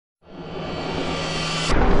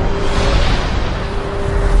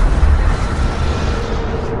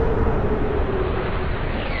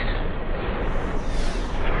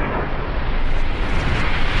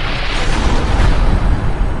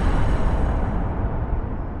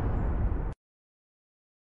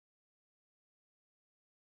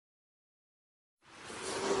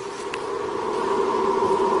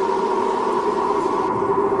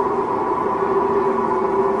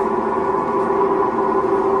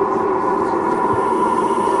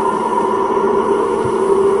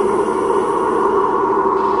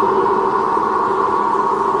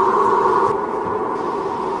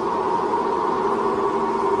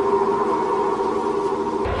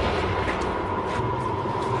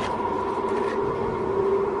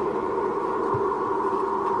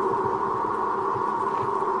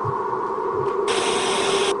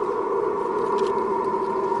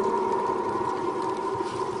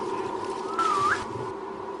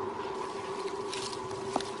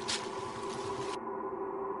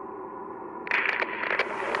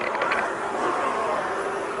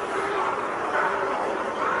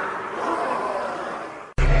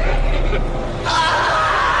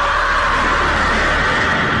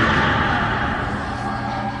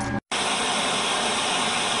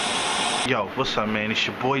Yo, what's up, man? It's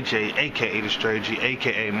your boy Jay, aka The Strategy,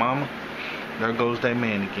 aka Mama. There goes that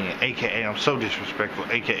man again, aka I'm so disrespectful,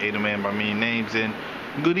 aka the man by many names. And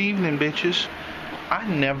good evening, bitches. I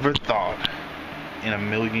never thought in a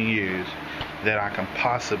million years that I can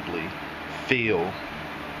possibly feel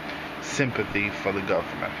sympathy for the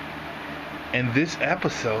governor. And this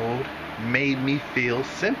episode made me feel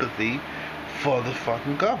sympathy for the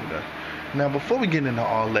fucking governor. Now, before we get into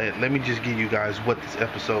all that, let me just give you guys what this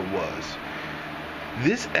episode was.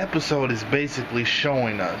 This episode is basically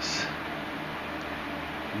showing us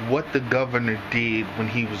what the governor did when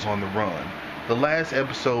he was on the run. The last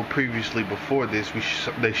episode previously before this,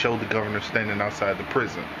 they showed the governor standing outside the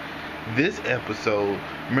prison. This episode,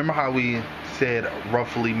 remember how we said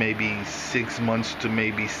roughly maybe 6 months to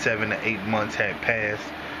maybe 7 to 8 months had passed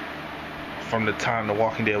from the time The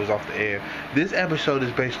Walking Dead was off the air. This episode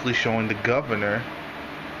is basically showing the governor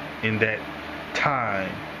in that time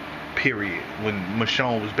period when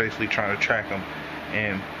Michonne was basically trying to track him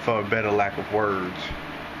and, for a better lack of words,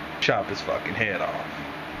 chop his fucking head off.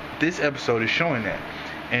 This episode is showing that.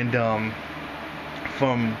 And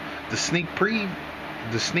from the sneak preview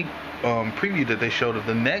that they showed of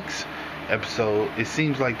the next episode, it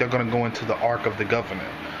seems like they're going to go into the arc of the governor,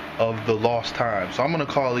 of the lost time. So I'm going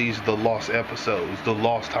to call these the lost episodes, the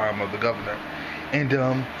lost time of the governor. And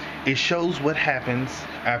it shows what happens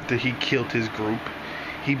after he killed his group.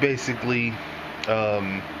 He basically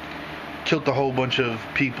killed a whole bunch of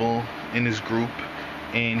people in his group,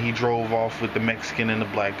 and he drove off with the Mexican and the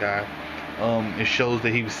black guy. It shows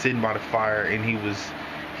that he was sitting by the fire and he was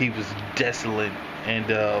desolate, and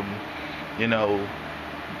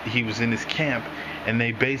he was in his camp, and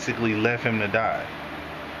they basically left him to die.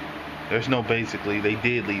 There's no basically, they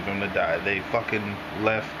did leave him to die. They fucking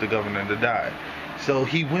left the governor to die. So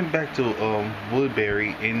he went back to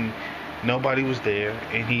Woodbury, and nobody was there,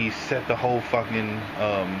 and he set the whole fucking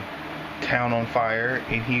town on fire,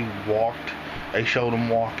 and he walked. They showed him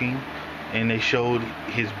walking, and they showed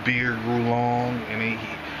his beard grew long,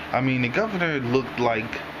 and the governor looked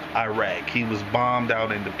like Iraq. He was bombed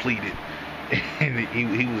out and depleted, and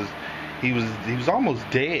he was almost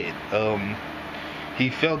dead. He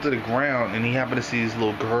fell to the ground, and he happened to see his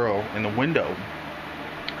little girl in the window,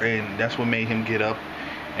 and that's what made him get up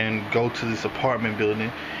and go to this apartment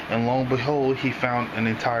building. And lo and behold, he found an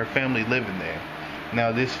entire family living there.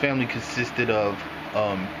 Now, this family consisted of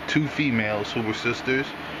 2 females who were sisters,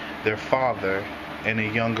 their father, and a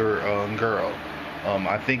younger girl.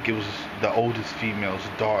 I think it was the oldest female's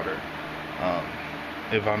daughter,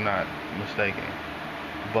 if I'm not mistaken.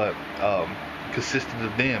 But consisted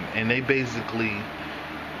of them, and they basically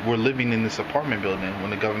were living in this apartment building when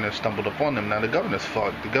the governor stumbled upon them. Now, the governor's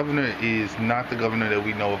fucked. The governor is not the governor that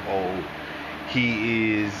we know of old.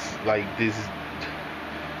 He is like this.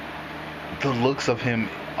 The looks of him,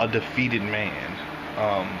 a defeated man.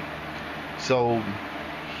 So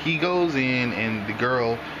he goes in, and the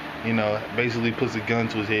girl, basically puts a gun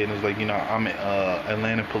to his head and is like, I'm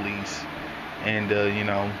Atlanta police, and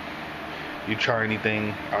you try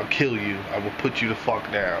anything, I'll kill you. I will put you the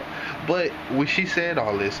fuck down. But when she said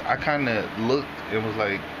all this, I kind of looked and was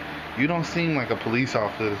like, you don't seem like a police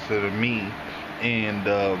officer to me. And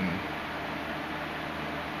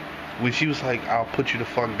when she was like, I'll put you the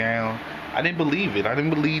fuck down, I didn't believe it. I didn't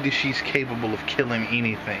believe that she's capable of killing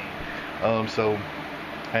anything. And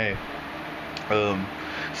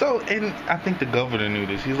I think the governor knew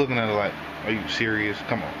this. He's looking at her like, are you serious?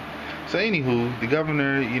 Come on. So anywho, the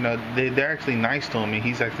governor, they're actually nice to him, and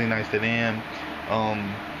he's actually nice to them.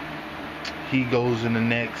 He goes in the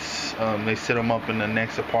next, they set him up in the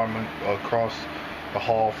next apartment across the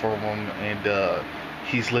hall from him, and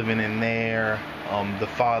he's living in there. The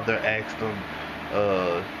father asked him,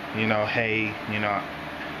 hey,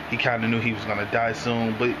 he kind of knew he was going to die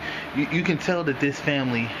soon, but you can tell that this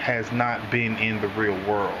family has not been in the real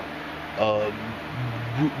world.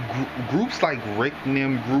 Groups like Rick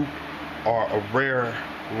Nim Group are a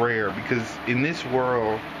rare, because in this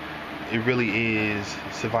world, it really is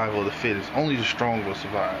survival of the fittest. Only the strong will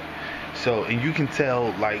survive. So, and you can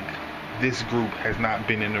tell, like, this group has not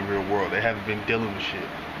been in the real world. They haven't been dealing with shit.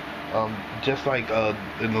 Just like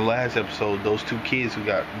in the last episode, those 2 kids who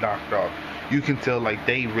got knocked off, you can tell, like,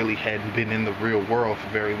 they really hadn't been in the real world for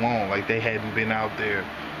very long. Like, they hadn't been out there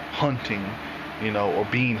hunting, or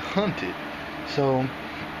being hunted. So,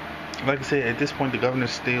 like I said, at this point, the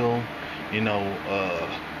governor's still,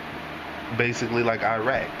 basically like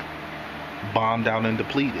Iraq, bombed out and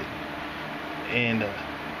depleted, and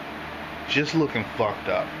just looking fucked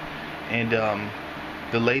up. And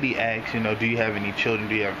the lady asks, do you have any children?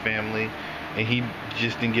 Do you have family? and he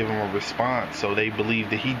just didn't give him a response. So they believed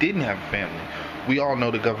that he didn't have a family. We all know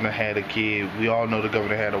the governor had a kid. We all know the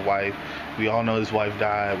governor had a wife. We all know his wife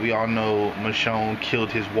died. We all know Michonne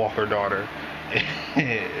killed his Walker daughter.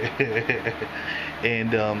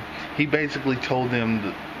 And he basically told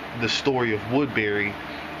them the story of Woodbury,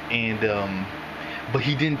 and but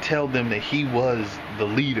he didn't tell them that he was the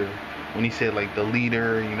leader. When he said like the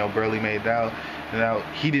leader, barely made it out. Now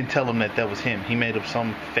he didn't tell them that was him. He made up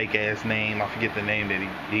some fake ass name. I forget the name that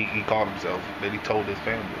he called himself, that he told his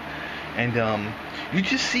family. And you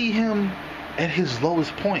just see him at his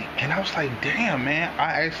lowest point, and I was like, damn, man,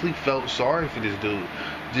 I actually felt sorry for this dude.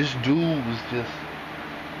 This dude was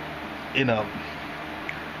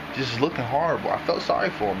just looking horrible. I felt sorry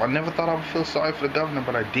for him. I never thought I would feel sorry for the governor,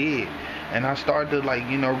 but I did. And I started to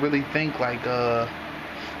really think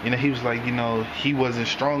he was like, he wasn't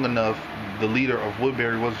strong enough. The leader of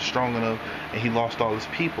Woodbury wasn't strong enough, and he lost all his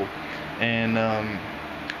people. And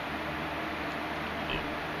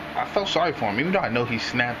I felt sorry for him, even though I know he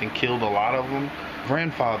snapped and killed a lot of them.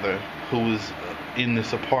 Grandfather, who was in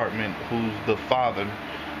this apartment, who's the father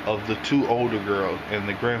of the two older girls and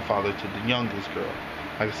the grandfather to the youngest girl.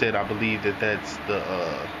 Like I said, I believe that's the,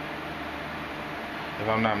 if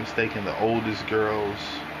I'm not mistaken, the oldest girl's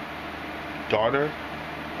daughter.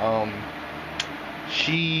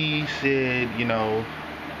 She said,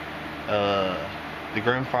 the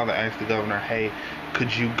grandfather asked the governor, hey,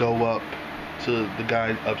 could you go up to the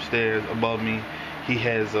guy upstairs above me? He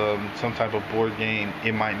has some type of board game.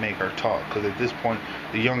 It might make her talk, because at this point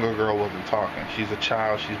the younger girl wasn't talking. She's a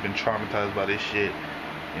child. She's been traumatized by this shit.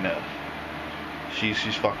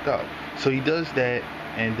 She's fucked up. So he does that,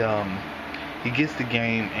 and he gets the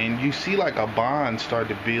game, and you see like a bond start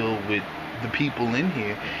to build with the people in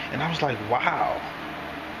here. And I was like, wow,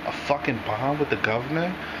 a fucking bond with the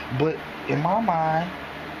governor. But in my mind,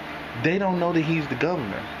 they don't know that he's the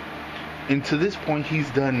governor. And to this point, he's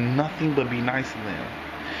done nothing but be nice to them.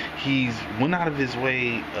 He's went out of his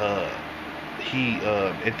way.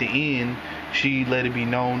 At the end, she let it be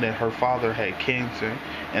known that her father had cancer,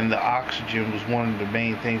 and the oxygen was one of the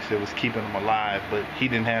main things that was keeping him alive. But he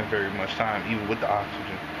didn't have very much time, even with the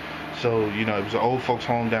oxygen. So, it was an old folks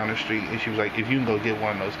home down the street, and she was like, if you can go get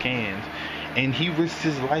one of those cans. And he risked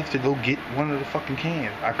his life to go get one of the fucking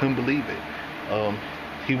cans. I couldn't believe it.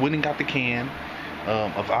 He went and got the can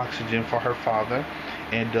of oxygen for her father,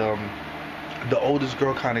 and the oldest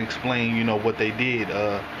girl kind of explained, what they did.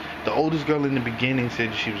 The oldest girl in the beginning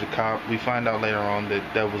said she was a cop. We find out later on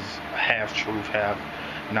that was half truth, half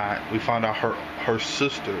not. We found out her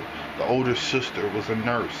sister, the older sister, was a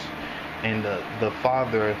nurse, and the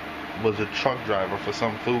father was a truck driver for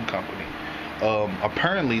some food company.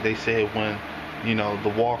 Apparently, they said when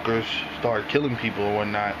the walkers started killing people or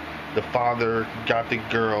whatnot, the father got the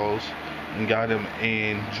girls and got him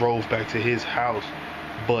and drove back to his house,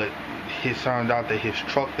 but he found out that his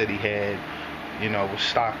truck that he had, was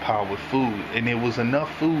stockpiled with food, and it was enough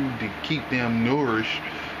food to keep them nourished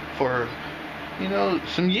for,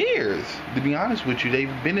 some years. To be honest with you,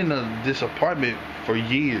 they've been in this apartment for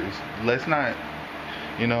years. Let's not,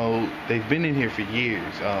 they've been in here for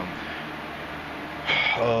years.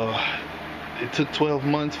 It took 12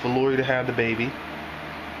 months for Lori to have the baby.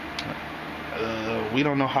 We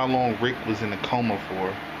don't know how long Rick was in a coma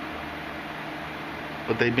for,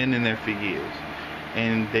 but they've been in there for years,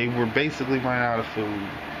 and they were basically running out of food.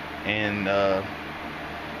 And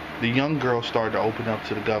the young girl started to open up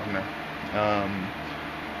to the governor.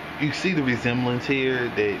 You see the resemblance here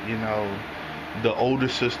that the older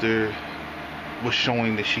sister was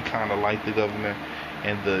showing that she kind of liked the governor,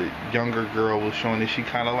 and the younger girl was showing that she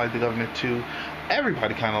kind of liked the governor too.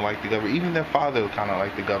 Everybody kind of liked the governor. Even their father kind of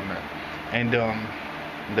liked the governor. And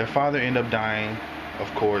their father ended up dying, of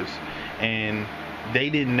course, and they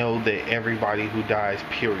didn't know that everybody who dies,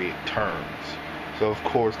 period, turns. So of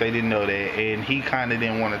course they didn't know that, and he kind of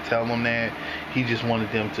didn't want to tell them that. He just wanted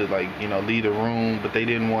them to leave the room, but they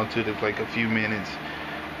didn't want to. There's a few minutes,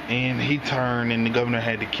 and he turned, and the governor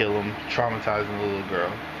had to kill him, traumatizing the little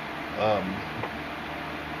girl.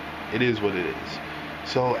 It is what it is.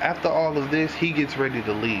 So after all of this, he gets ready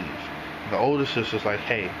to leave. The older sister's like,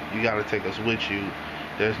 hey, you got to take us with you.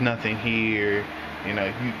 There's nothing here.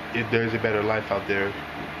 If there's a better life out there,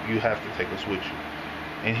 you have to take us with you.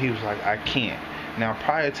 And he was like, I can't. Now,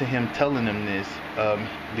 prior to him telling them this,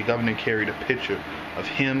 the governor carried a picture of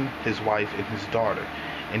him, his wife, and his daughter.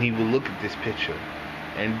 And he would look at this picture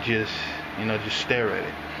and just stare at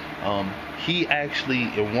it. He actually,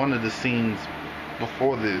 in one of the scenes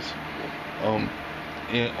before this,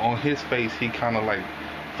 on his face, he kind of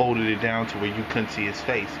folded it down to where you couldn't see his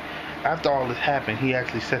face. after all this happened, he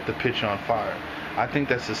actually set the picture on fire. I think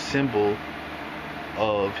that's a symbol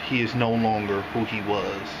of he is no longer who he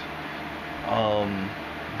was.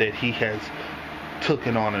 That he has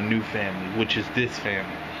taken on a new family, which is this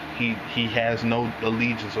family. He has no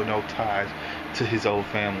allegiance or no ties to his old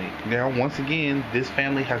family. Now, once again, this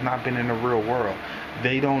family has not been in the real world.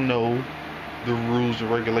 They don't know the rules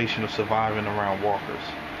and regulation of surviving around walkers.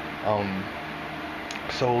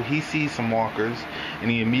 So he sees some walkers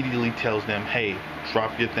and he immediately tells them, hey,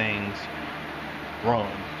 drop your things,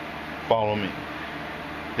 run, follow me.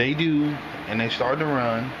 They do, and they start to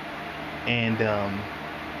run, and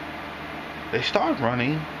they start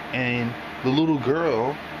running, and the little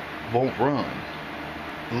girl won't run.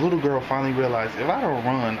 The little girl finally realized, if I don't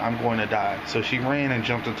run, I'm going to die. So she ran and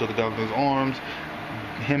jumped into the governor's arms.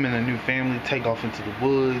 Him and the new family take off into the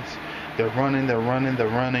woods. They're running,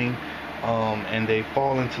 and they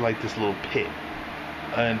fall into like this little pit.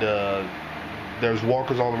 And there's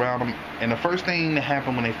walkers all around them. And the first thing that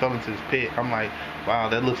happened when they fell into this pit, I'm like, wow,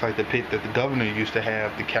 that looks like the pit that the governor used to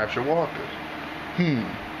have to capture walkers.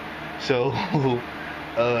 So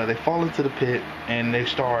they fall into the pit and they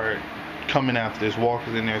start coming after. There's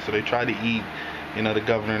walkers in there, so they try to eat, the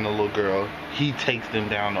governor and the little girl. He takes them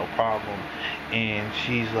down, no problem. And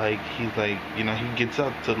he's like, he gets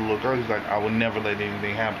up to the little girl. He's like, I will never let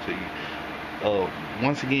anything happen to you.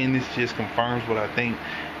 Once again, this just confirms what I think,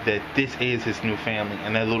 that this is his new family,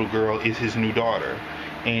 and that little girl is his new daughter.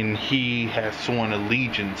 And he has sworn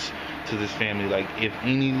allegiance to this family. Like,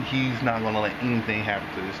 he's not going to let anything happen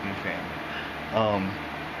to this new family.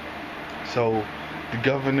 So the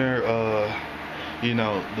governor,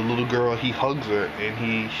 the little girl, he hugs her,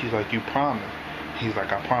 and she's like, you promise? He's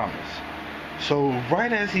like, I promise. So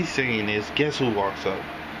right as he's saying this, guess who walks up?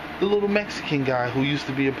 The little Mexican guy who used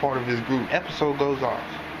to be a part of his group. Episode goes off.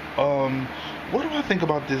 What do I think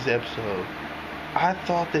about this episode? I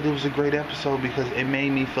thought that it was a great episode because it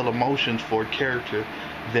made me feel emotions for a character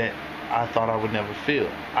that I thought I would never feel.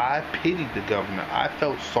 I pitied the governor. I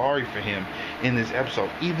felt sorry for him in this episode,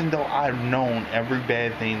 even though I've known every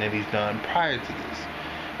bad thing that he's done prior to this.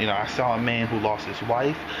 I saw a man who lost his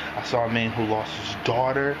wife. I saw a man who lost his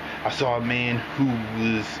daughter. I saw a man who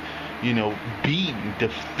was, beaten,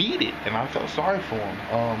 defeated, and I felt sorry for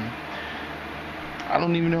him. I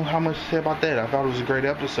don't even know how much to say about that. I thought it was a great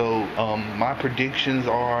episode. My predictions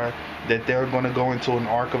are that they're going to go into an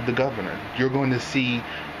arc of the governor. You're going to see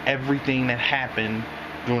everything that happened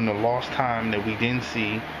during the lost time that we didn't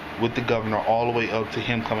see with the governor, all the way up to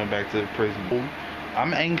him coming back to the prison.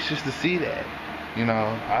 I'm anxious to see that.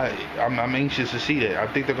 I'm anxious to see that. I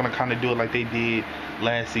think they're going to kind of do it like they did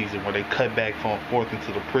last season, where they cut back forth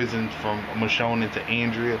into the prison from Michonne into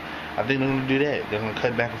Andrea. I think they're going to do that. They're going to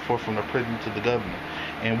cut back and forth from the prison to the governor.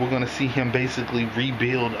 And we're going to see him basically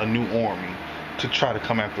rebuild a new army to try to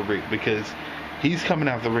come after Rick, because he's coming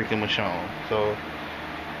after Rick and Michonne. So,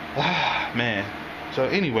 man. So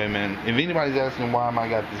anyway, man, if anybody's asking why I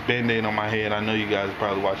got this band-aid on my head, I know you guys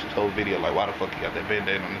probably watched this whole video like, why the fuck you got that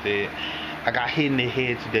band-aid on his head? I got hit in the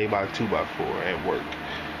head today by a 2x4 at work.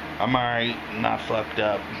 I'm alright, not fucked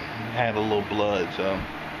up, had a little blood, so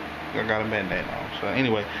I got a band-aid on. So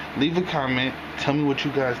anyway, leave a comment, tell me what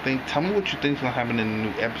you guys think, tell me what you think's gonna happen in the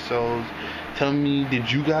new episodes. Tell me,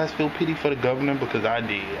 did you guys feel pity for the governor? Because I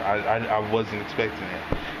did. I wasn't expecting it.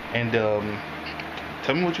 And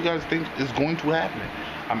tell me what you guys think is going to happen.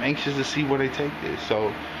 I'm anxious to see where they take this.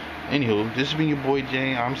 So, anywho, this has been your boy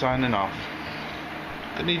Jay. I'm signing off.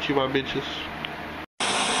 Konnichiwa, bitches.